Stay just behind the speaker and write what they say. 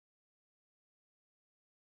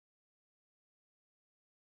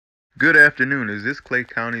Good afternoon. Is this Clay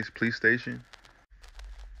County's police station?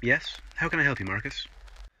 Yes? How can I help you, Marcus?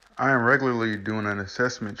 I am regularly doing an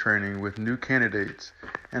assessment training with new candidates,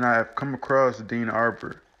 and I have come across Dean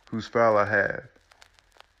Arbor, whose file I have.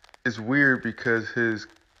 It's weird because his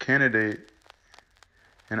candidate,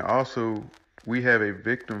 and also we have a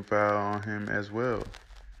victim file on him as well.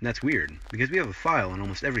 That's weird, because we have a file on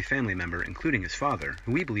almost every family member, including his father,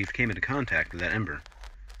 who we believe came into contact with that ember.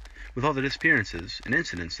 With all the disappearances and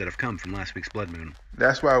incidents that have come from last week's blood moon.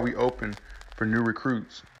 That's why we open for new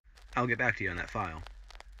recruits. I'll get back to you on that file.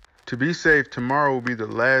 To be safe, tomorrow will be the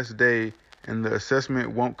last day, and the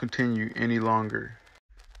assessment won't continue any longer.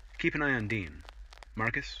 Keep an eye on Dean.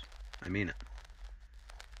 Marcus, I mean it.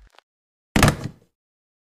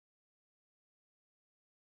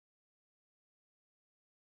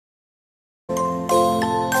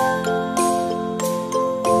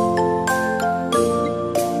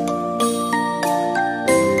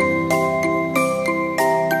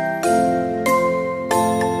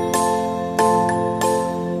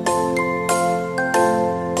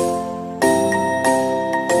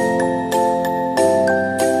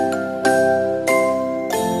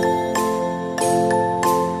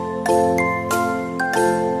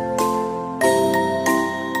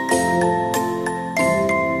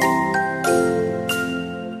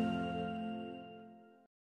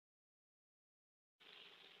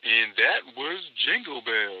 And that was Jingle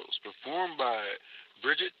Bells, performed by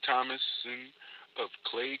Bridget Thomason of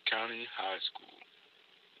Clay County High School.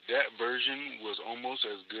 That version was almost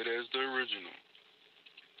as good as the original.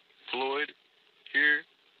 Floyd here,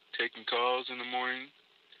 taking calls in the morning,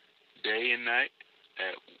 day and night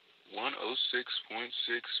at 106.6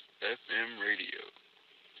 FM radio.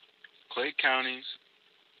 Clay County's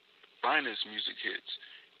finest music hits.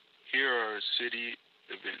 Here are city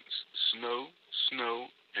events: snow, snow,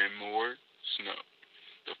 and more snow.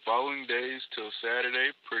 The following days till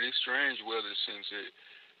Saturday, pretty strange weather since it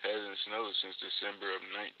hasn't snowed since December of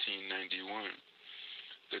 1991.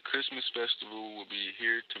 The Christmas festival will be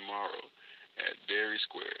here tomorrow at Dairy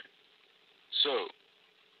Square. So,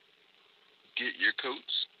 get your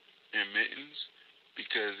coats and mittens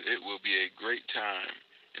because it will be a great time.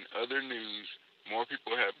 In other news, more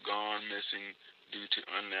people have gone missing due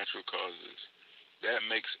to unnatural causes. That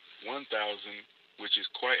makes 1,000, which is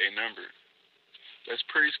quite a number. That's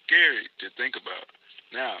pretty scary to think about.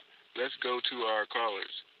 Now, let's go to our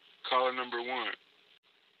callers. Caller number 1.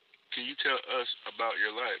 Can you tell us about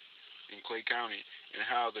your life in Clay County and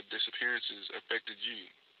how the disappearances affected you?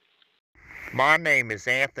 My name is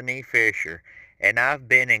Anthony Fisher, and I've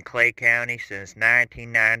been in Clay County since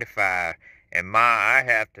 1995, and I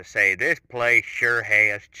have to say this place sure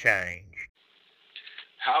has changed.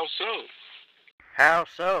 How so? How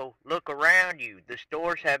so? Look around you. The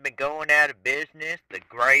stores have been going out of business, the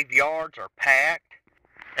graveyards are packed,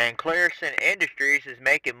 and Clearson Industries is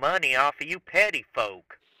making money off of you petty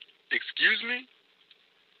folk. Excuse me?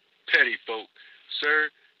 Petty folk.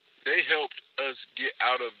 Sir, they helped us get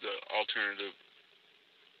out of the alternative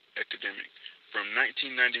epidemic. From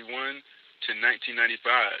 1991 to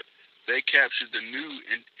 1995, they captured the new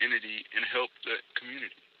entity and helped the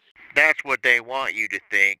community. That's what they want you to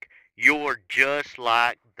think. You're just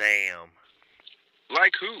like them.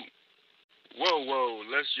 Like who? Whoa,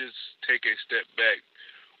 let's just take a step back.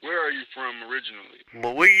 Where are you from originally?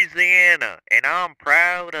 Louisiana, and I'm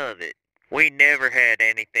proud of it. We never had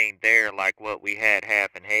anything there like what we had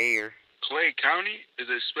happen here. Clay County is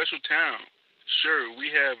a special town. Sure, we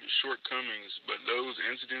have shortcomings, but those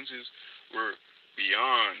incidences were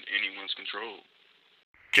beyond anyone's control.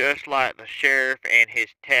 Just like the sheriff and his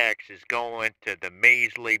taxes going to the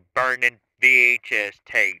measly burning VHS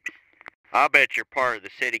tapes. I bet you're part of the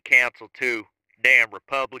city council too, damn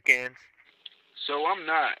Republicans. So I'm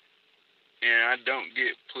not, and I don't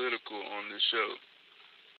get political on this show.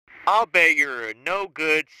 I'll bet you're a no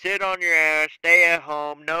good, sit on your ass, stay at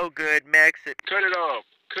home, no good Mexican. Cut it off.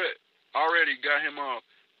 Cut. Already got him off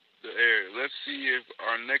the air. Let's see if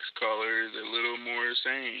our next caller is a little more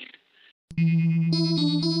sane.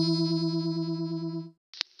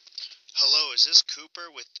 Hello, is this Cooper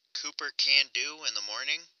with Cooper Can Do in the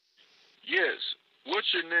morning? Yes.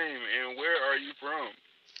 What's your name and where are you from?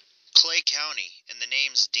 Clay County, and the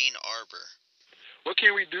name's Dean Arbor. What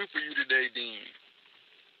can we do for you today, Dean?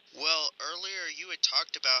 Well, earlier you had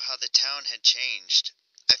talked about how the town had changed.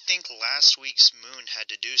 I think last week's moon had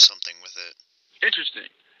to do something with it. Interesting.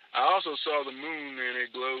 I also saw the moon and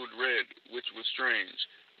it glowed red, which was strange.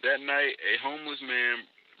 That night, a homeless man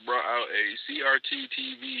brought out a CRT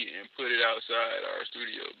TV and put it outside our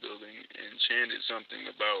studio building and chanted something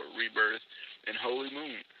about rebirth and holy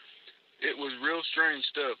moon. It was real strange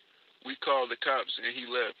stuff. We called the cops and he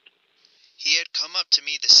left. He had come up to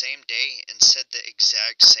me the same day and said the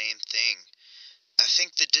exact same thing. I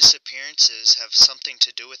think the disappearances have something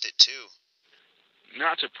to do with it too.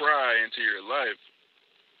 Not to pry into your life,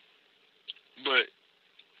 but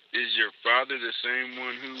is your father the same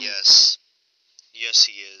one who... Yes. Yes,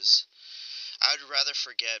 he is. I'd rather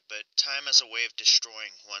forget, but time has a way of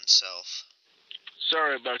destroying oneself.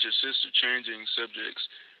 Sorry about your sister changing subjects.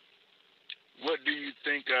 What do you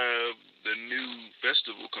think of the new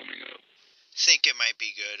festival coming up? Think it might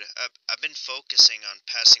be good. I've been focusing on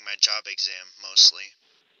passing my job exam, mostly.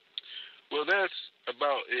 Well, that's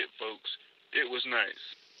about it, folks. It was nice.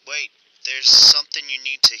 Wait, there's something you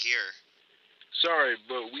need to hear. Sorry,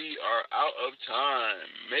 but we are out of time.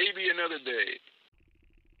 Maybe another day.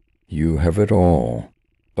 You have it all,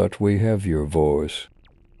 but we have your voice.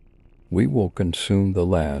 We will consume the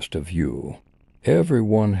last of you.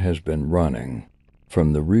 Everyone has been running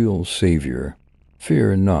from the real Savior.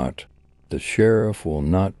 Fear not, the sheriff will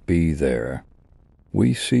not be there.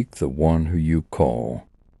 We seek the one who you call.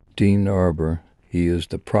 Dean Arbor, he is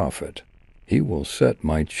the prophet. He will set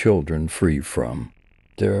my children free from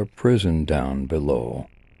their prison down below.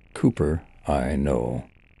 Cooper, I know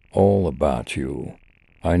all about you.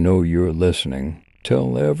 I know you're listening.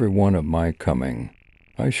 Tell everyone of my coming.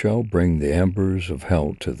 I shall bring the embers of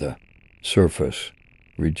hell to the surface.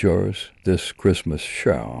 Rejoice, this Christmas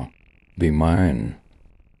shall be mine.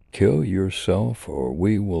 Kill yourself, or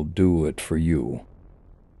we will do it for you.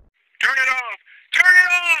 Turn it off! Turn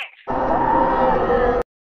it off!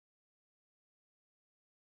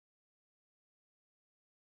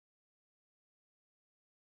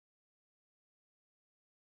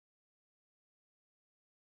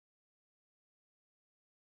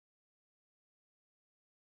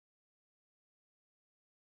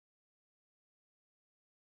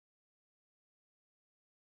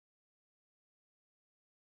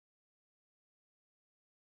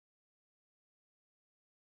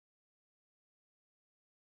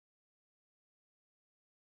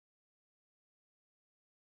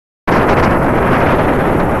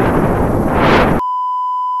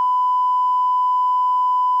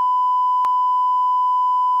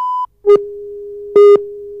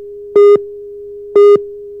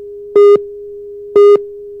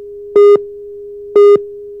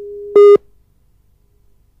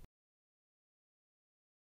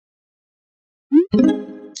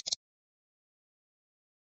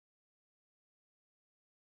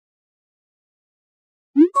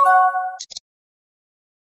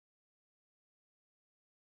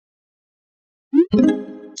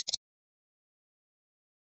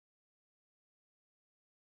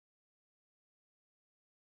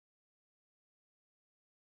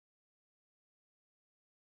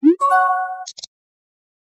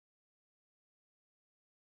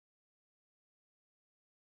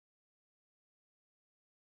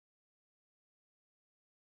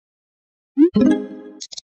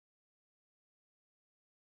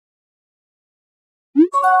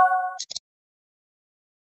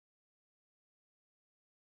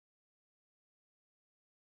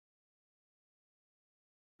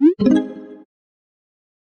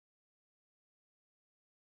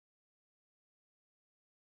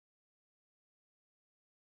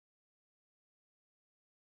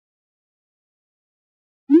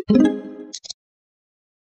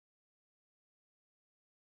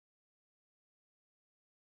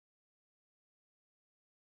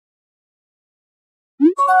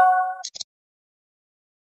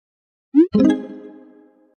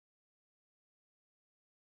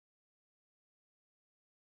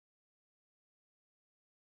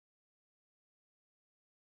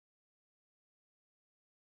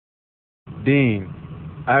 Dean,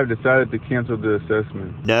 I have decided to cancel the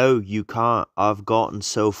assessment. No, you can't. I've gotten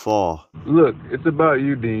so far. Look, it's about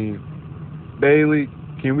you, Dean. Bailey,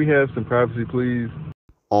 can we have some privacy, please?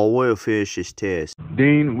 I'll wait to finish this test.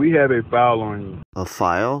 Dean, we have a file on you. A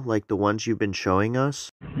file? Like the ones you've been showing us?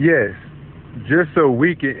 Yes, just so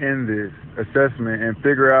we can end this assessment and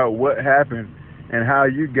figure out what happened and how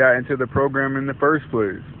you got into the program in the first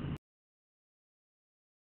place.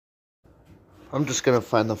 I'm just gonna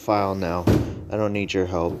find the file now. I don't need your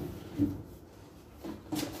help.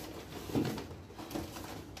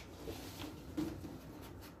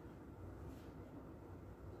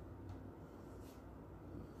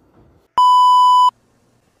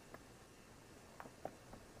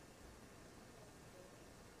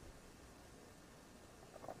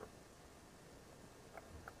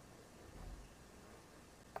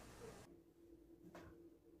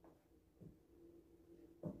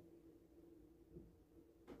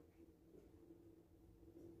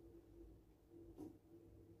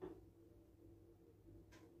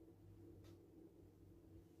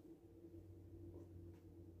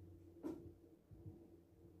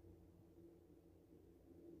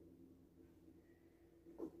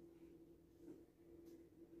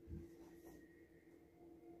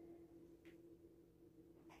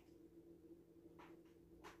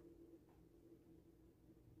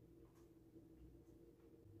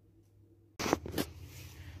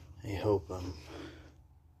 I hope I'm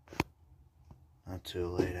not too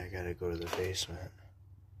late. I gotta go to the basement.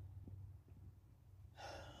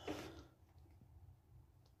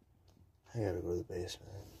 I gotta go to the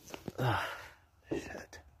basement. Ah,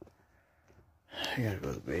 shit. I gotta go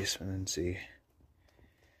to the basement and see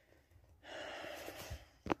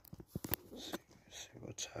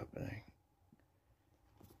what's happening.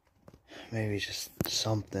 Maybe just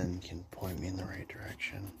something can point me in the right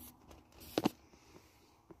direction.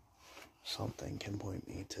 Something can point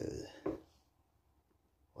me to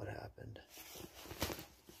what happened.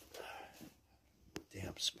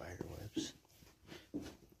 Damn spider webs.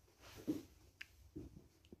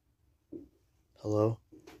 Hello?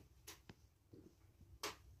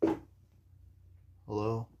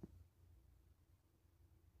 Hello?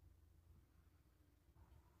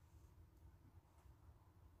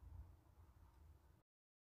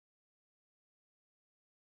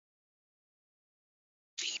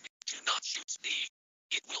 Do not shoot me.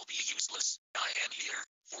 It will be useless. I am here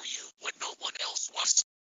for you when no one else was.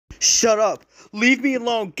 Shut up! Leave me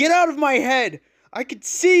alone! Get out of my head! I can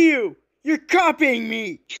see you! You're copying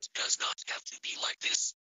me! It does not have to be like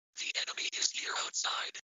this. The enemy is here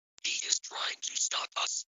outside. He is trying to stop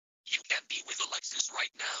us. You can be with Alexis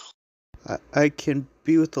right now. I can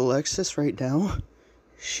be with Alexis right now?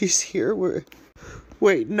 She's here?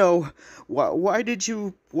 Wait, no. Why did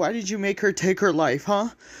you make her take her life, huh?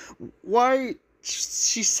 Why?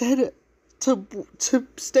 She said to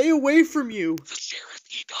stay away from you. The sheriff,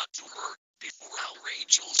 he got to her before our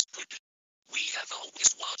angels could. We have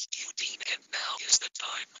always watched you, Dean, and now is the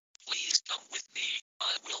time. Please come with me.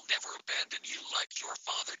 I will never abandon you like your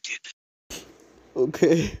father did.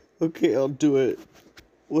 Okay, I'll do it.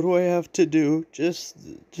 What do I have to do? Just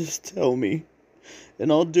tell me,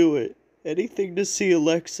 and I'll do it. Anything to see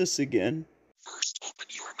Alexis again. First, open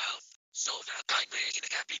your mouth, so that I may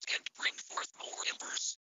inhabit and bring forth more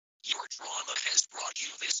embers. Your trauma has brought you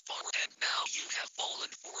this far, and now you have fallen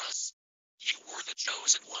for us. You were the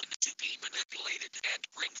chosen one to be manipulated and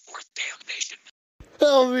bring forth damnation.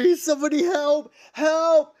 Help me! Somebody help!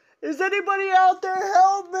 Help! Is anybody out there?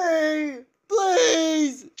 Help me!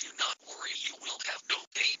 Please! Do not worry, you will have no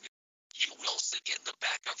pain. You will sit in the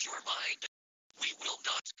back of your mind. We will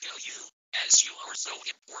not kill you, as you are so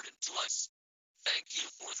important to us. Thank you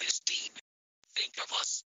for this, Dean. Think of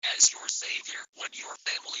us as your savior when your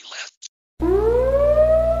family left.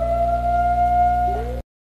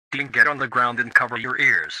 Dean, get on the ground and cover your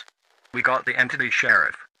ears. We got the entity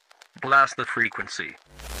sheriff. Blast the frequency.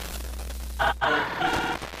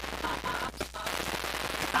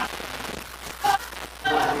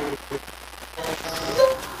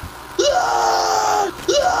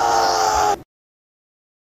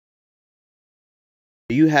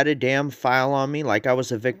 You had a damn file on me like I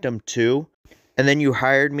was a victim too? And then you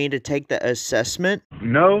hired me to take the assessment?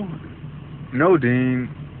 No, Dean.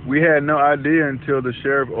 We had no idea until the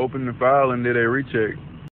sheriff opened the file and did a recheck.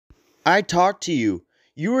 I talked to you.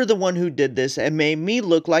 You were the one who did this and made me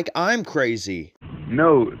look like I'm crazy.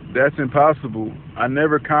 No, that's impossible. I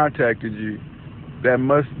never contacted you. That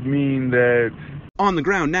must mean that... On the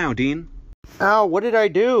ground now, Dean. Ow, what did I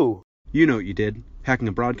do? You know what you did. Hacking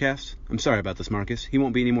a broadcast. I'm sorry about this, Marcus. He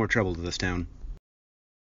won't be any more trouble to this town.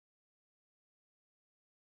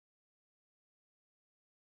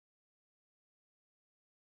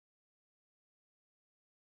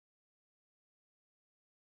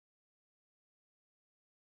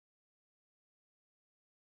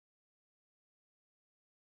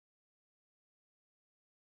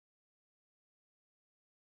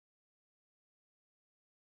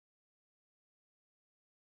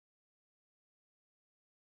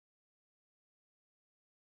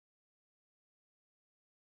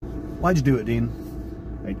 Why'd you do it, Dean?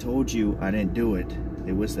 I told you I didn't do it.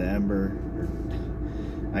 It was the Ember.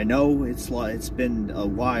 I know it's been a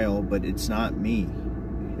while, but it's not me.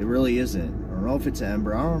 It really isn't. I don't know if it's an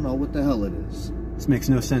Ember. I don't know what the hell it is. This makes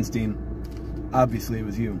no sense, Dean. Obviously it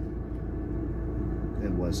was you. It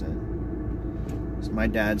wasn't. Is my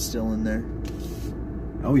dad still in there?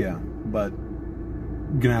 Oh yeah, but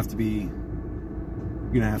you're gonna have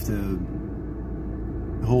to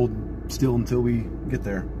hold still until we get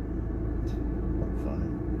there.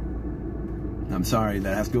 I'm sorry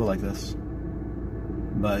that I have to go like this,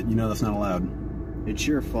 but you know that's not allowed. It's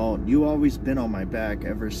your fault. You always been on my back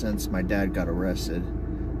ever since my dad got arrested.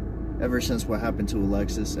 Ever since what happened to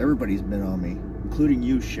Alexis, everybody's been on me, including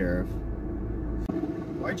you, Sheriff.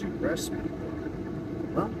 Why'd you arrest me?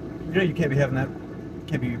 Well, you know you can't be having that. You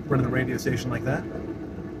can't be running the radio station like that.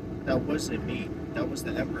 That wasn't me. That was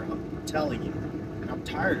the Emperor. I'm telling you, and I'm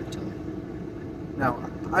tired of telling you. Now,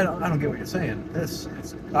 I don't get what you're saying. It's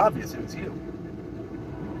obvious it was you.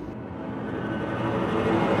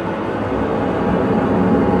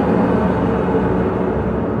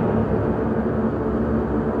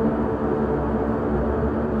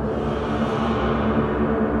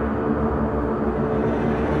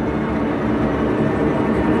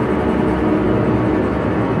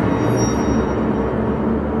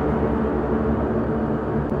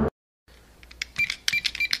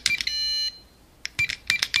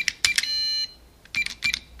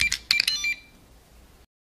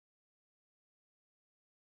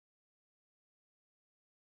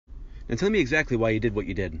 Now tell me exactly why you did what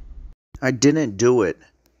you did. I didn't do it.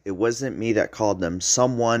 It wasn't me that called them.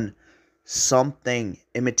 Something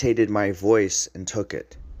imitated my voice and took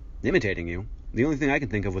it. Imitating you? The only thing I can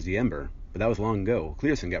think of was the Ember, but that was long ago.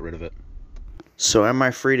 Clearson got rid of it. So am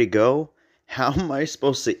I free to go? How am I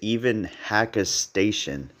supposed to even hack a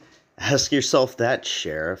station? Ask yourself that,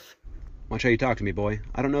 Sheriff. Watch how you talk to me, boy.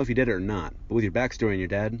 I don't know if you did it or not, but with your backstory and your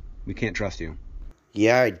dad, we can't trust you.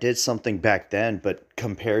 Yeah, I did something back then, but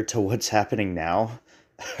compared to what's happening now,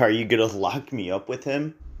 are you gonna lock me up with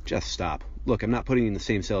him? Just stop. Look, I'm not putting you in the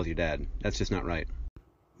same cell as your dad. That's just not right.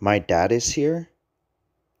 My dad is here?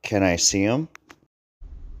 Can I see him?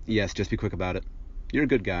 Yes, just be quick about it. You're a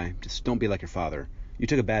good guy. Just don't be like your father. You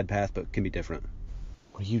took a bad path, but can be different.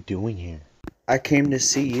 What are you doing here? I came to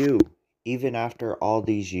see you, even after all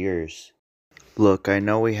these years. Look, I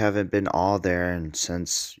know we haven't been all there, and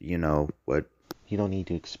since, what... You don't need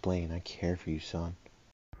to explain. I care for you, son.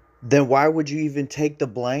 Then why would you even take the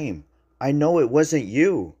blame? I know it wasn't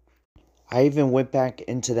you. I even went back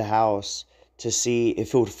into the house to see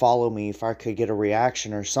if it would follow me, if I could get a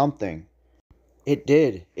reaction or something. It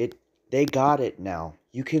did. They got it now.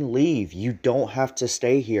 You can leave. You don't have to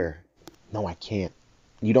stay here. No, I can't.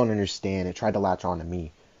 You don't understand. It tried to latch on to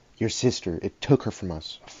me. Your sister, it took her from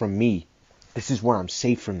us. From me. This is where I'm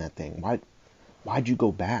safe from that thing. Why'd you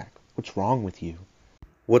go back? What's wrong with you?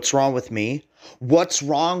 What's wrong with me? What's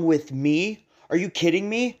wrong with me? Are you kidding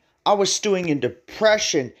me? I was stewing in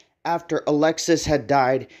depression after Alexis had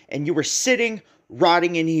died, and you were sitting,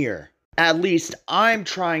 rotting in here. At least I'm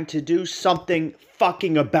trying to do something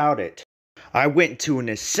fucking about it. I went to an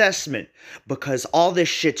assessment because all this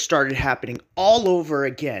shit started happening all over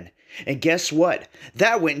again. And guess what?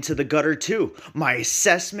 That went into the gutter too. My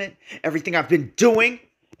assessment, everything I've been doing,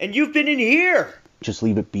 and you've been in here. Just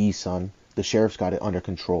leave it be, son. The sheriff's got it under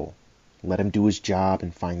control. Let him do his job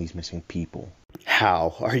and find these missing people.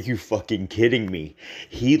 How? Are you fucking kidding me?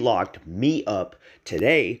 He locked me up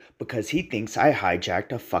today because he thinks I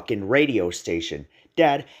hijacked a fucking radio station.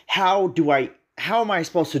 Dad, how am I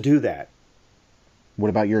supposed to do that? What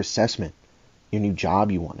about your assessment? Your new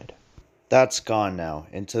job you wanted? That's gone now,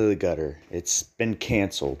 into the gutter. It's been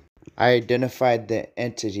canceled. I identified the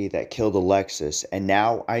entity that killed Alexis, and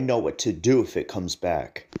now I know what to do if it comes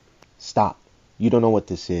back. Stop. You don't know what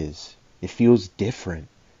this is. It feels different.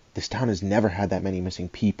 This town has never had that many missing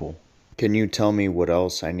people. Can you tell me what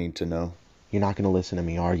else I need to know? You're not going to listen to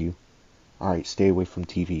me, are you? Alright, stay away from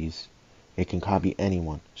TVs. It can copy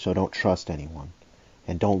anyone, so don't trust anyone.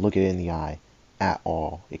 And don't look it in the eye at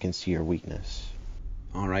all. It can see your weakness.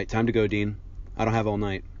 Alright, time to go, Dean. I don't have all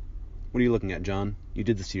night. What are you looking at, John? You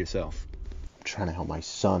did this to yourself. I'm trying to help my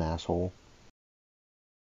son, asshole.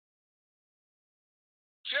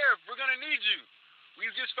 Sheriff, we're gonna need you.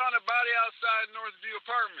 We've just found a body outside Northview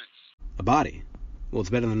Apartments. A body? Well, it's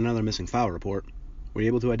better than another missing file report. Were you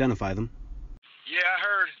able to identify them? Yeah, I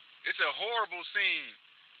heard. It's a horrible scene.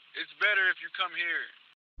 It's better if you come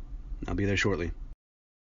here. I'll be there shortly.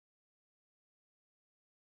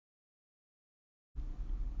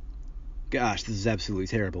 Gosh, this is absolutely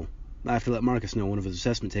terrible. I have to let Marcus know one of his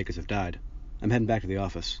assessment takers have died. I'm heading back to the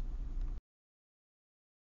office.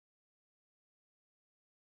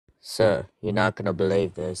 Sir, you're not gonna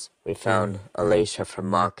believe this. We found Alicia from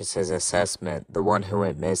Marcus's assessment, the one who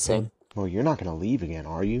went missing. Well, you're not gonna leave again,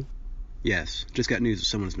 are you? Yes, just got news that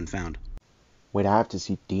someone's been found. Wait, I have to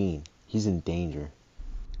see Dean. He's in danger.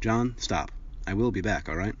 John, stop. I will be back,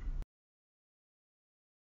 alright?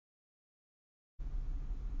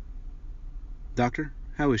 Doctor,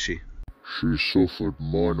 how is she? She suffered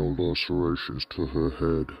minor lacerations to her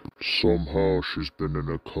head. Somehow she's been in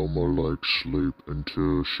a coma-like sleep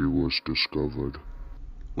until she was discovered.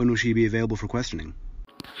 When will she be available for questioning?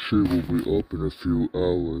 She will be up in a few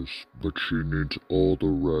hours, but she needs all the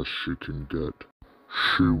rest she can get.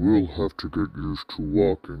 She will have to get used to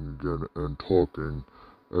walking again and talking,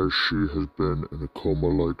 as she has been in a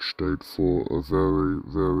coma-like state for a very,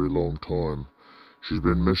 very long time. She's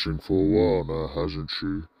been missing for a while now, hasn't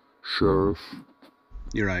she, Sheriff?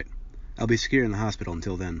 You're right. I'll be secure in the hospital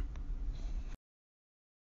until then.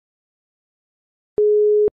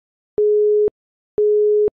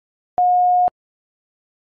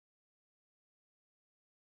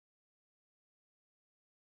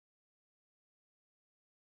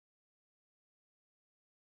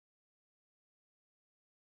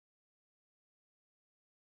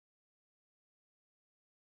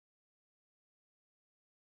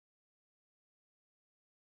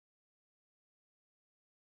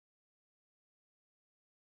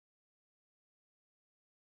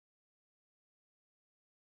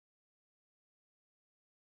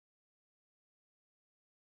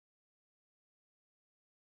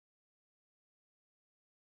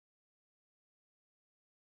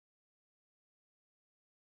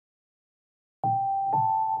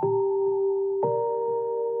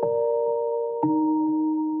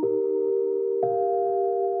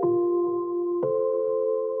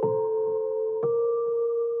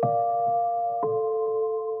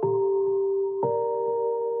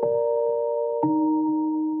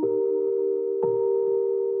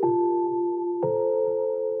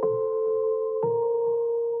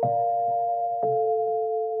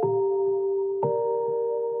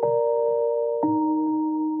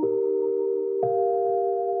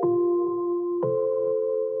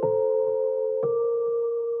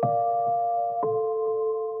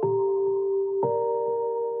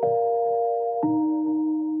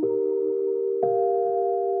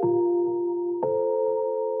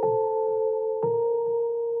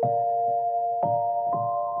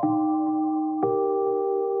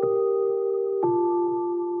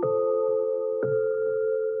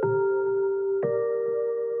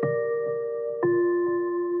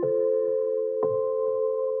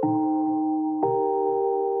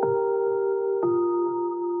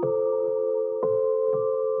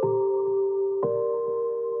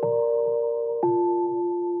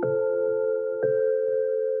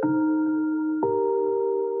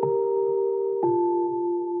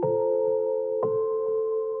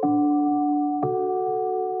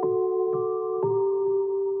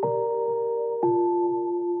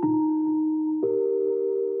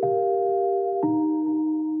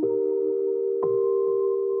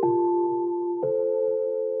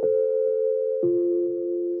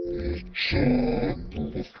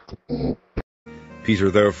 Peter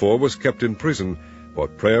therefore was kept in prison,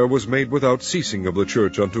 but prayer was made without ceasing of the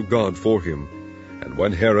church unto God for him. And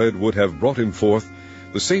when Herod would have brought him forth,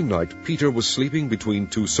 the same night Peter was sleeping between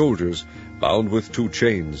two soldiers, bound with two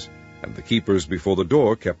chains, and the keepers before the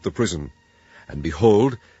door kept the prison. And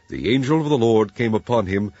behold, the angel of the Lord came upon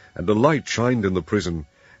him, and a light shined in the prison.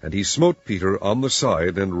 And he smote Peter on the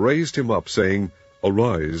side, and raised him up, saying,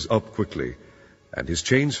 Arise up quickly. And his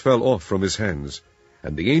chains fell off from his hands.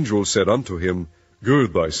 And the angel said unto him,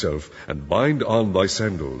 Gird thyself, and bind on thy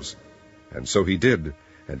sandals. And so he did.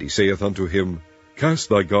 And he saith unto him, Cast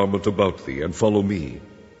thy garment about thee, and follow me.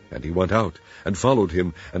 And he went out, and followed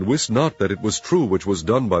him, and wist not that it was true which was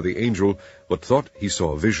done by the angel, but thought he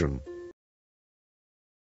saw a vision.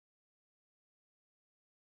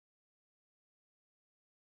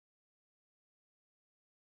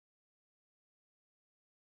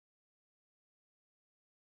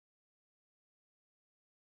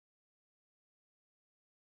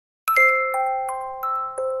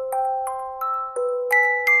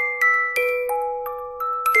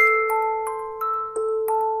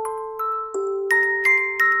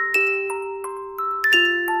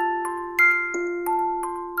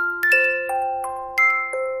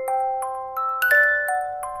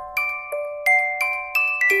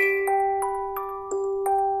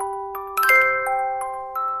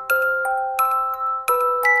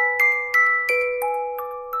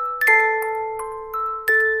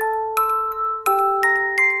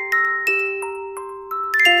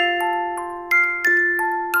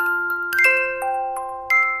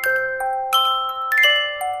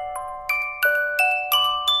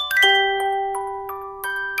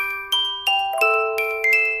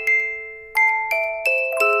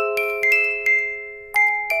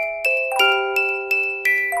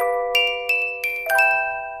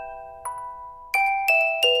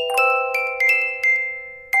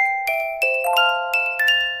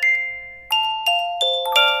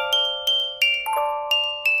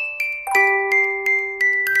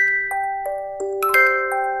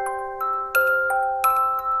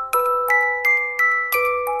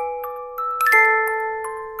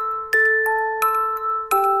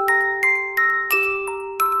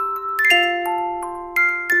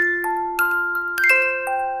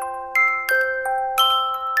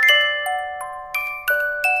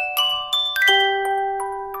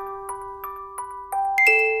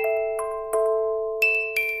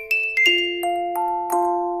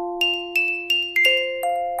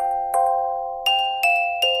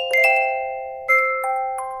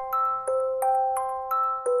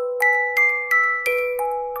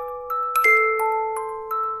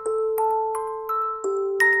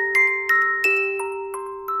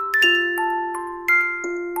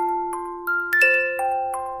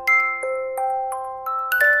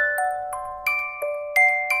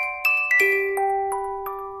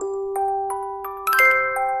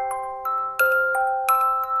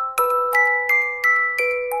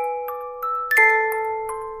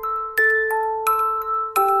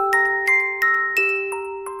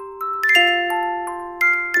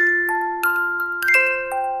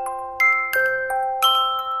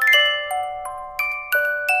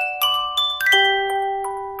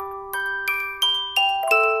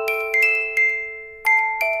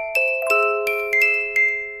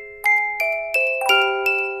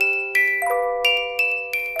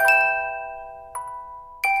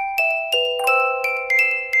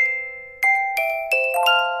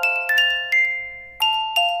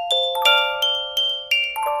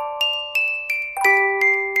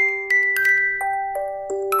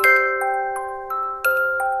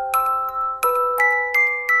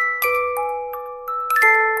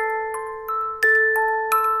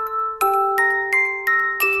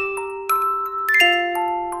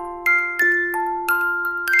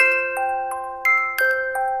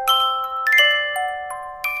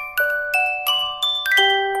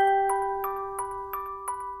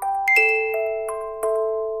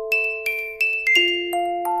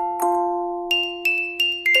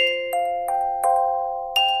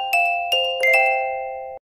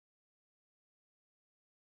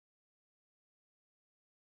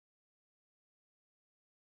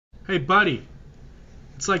 Hey, buddy.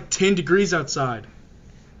 It's like 10 degrees outside.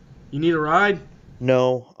 You need a ride?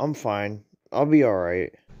 No, I'm fine. I'll be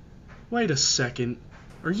alright. Wait a second.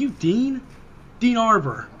 Are you Dean? Dean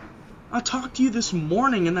Arbor. I talked to you this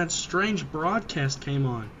morning and that strange broadcast came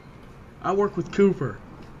on. I work with Cooper.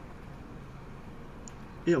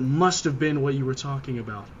 It must have been what you were talking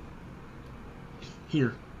about.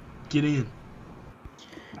 Here, get in.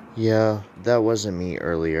 Yeah, that wasn't me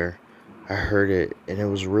earlier. I heard it and it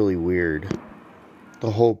was really weird. The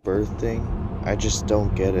whole birth thing, I just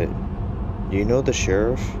don't get it. Do you know the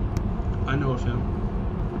sheriff? I know of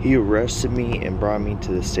him. He arrested me and brought me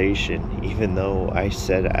to the station, even though I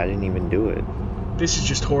said I didn't even do it. This is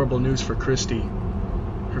just horrible news for Christy.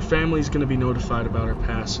 Her family's gonna be notified about her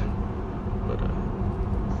passing. But,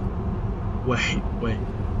 wait.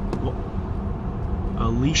 What?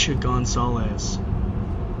 Alicia Gonzalez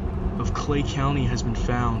of Clay County has been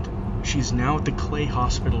found. She's now at the Clay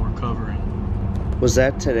Hospital recovering. Was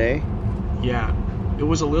that today? Yeah, it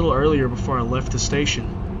was a little earlier before I left the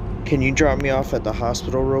station. Can you drop me off at the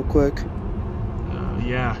hospital real quick?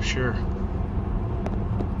 Yeah, sure.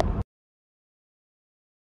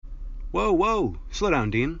 Whoa! Slow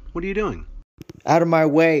down, Dean. What are you doing? Out of my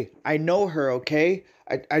way. I know her, okay?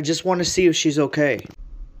 I just want to see if she's okay.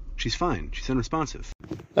 She's fine. She's unresponsive.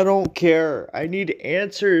 I don't care. I need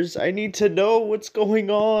answers. I need to know what's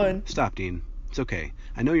going on. Stop, Dean. It's okay.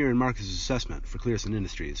 I know you're in Marcus's assessment for Clearson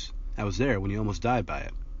Industries. I was there when you almost died by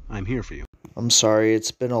it. I'm here for you. I'm sorry.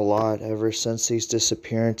 It's been a lot ever since these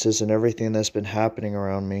disappearances and everything that's been happening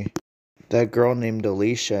around me. That girl named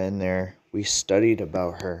Alicia in there, we studied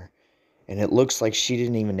about her. And it looks like she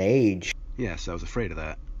didn't even age. Yes, I was afraid of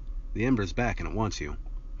that. The Ember's back and it wants you.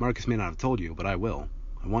 Marcus may not have told you, but I will.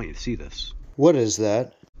 I want you to see this. What is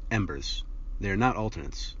that? Embers. They are not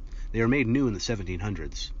alternates. They were made new in the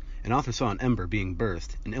 1700s. An author saw an ember being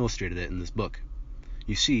birthed and illustrated it in this book.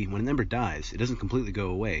 You see, when an ember dies, it doesn't completely go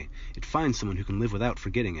away. It finds someone who can live without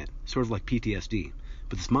forgetting it, sort of like PTSD.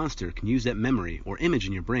 But this monster can use that memory or image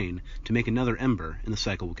in your brain to make another ember, and the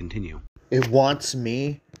cycle will continue. It wants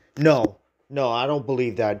me? No, I don't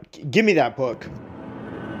believe that. Give me that book.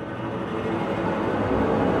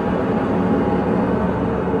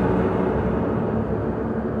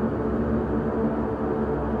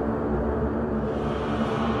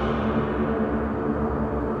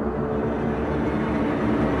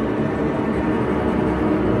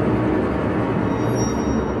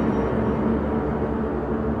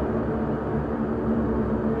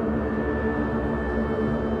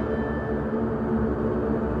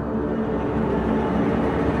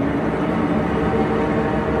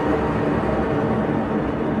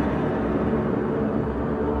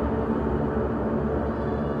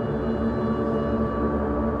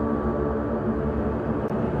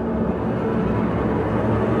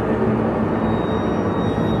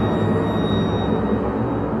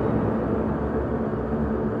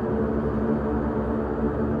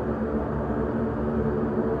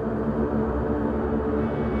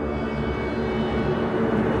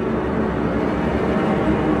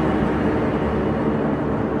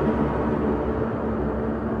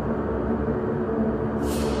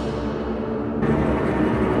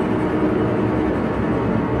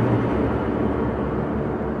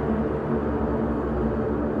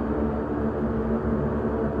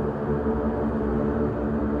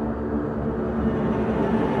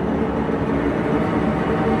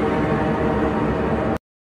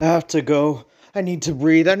 I have to go. I need to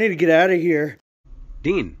breathe. I need to get out of here.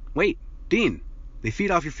 Dean, wait. Dean, they feed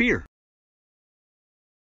off your fear.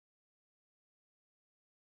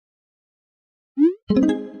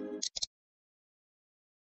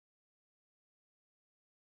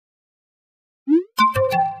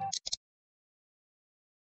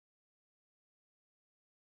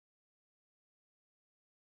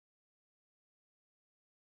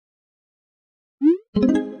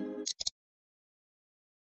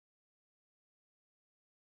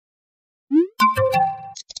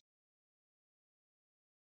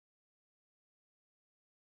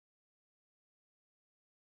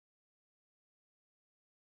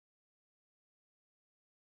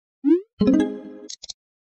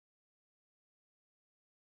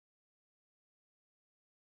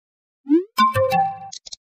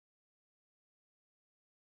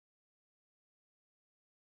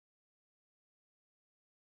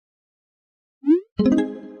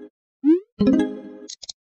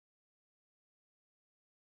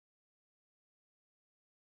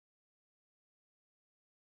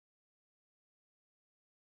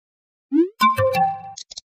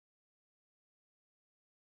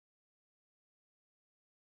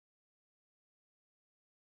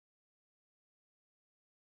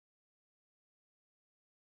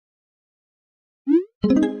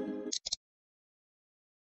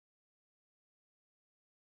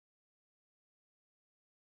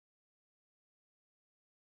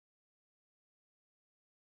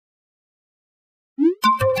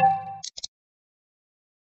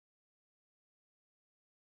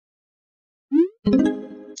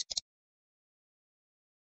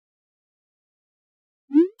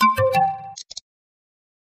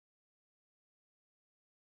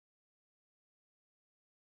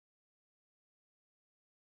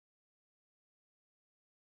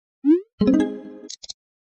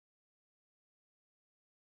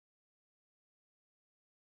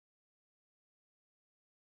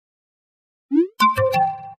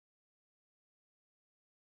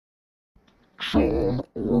 John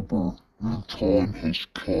Arbor, your time has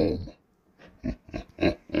come.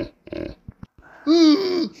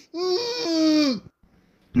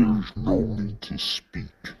 There's no need to speak.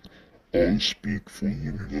 I speak for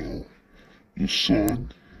you now. Your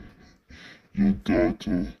son, your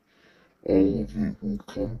daughter, all of it will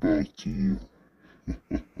come back to you.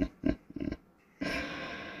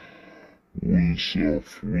 We shall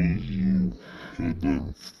free you, and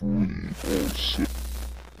then free ourselves.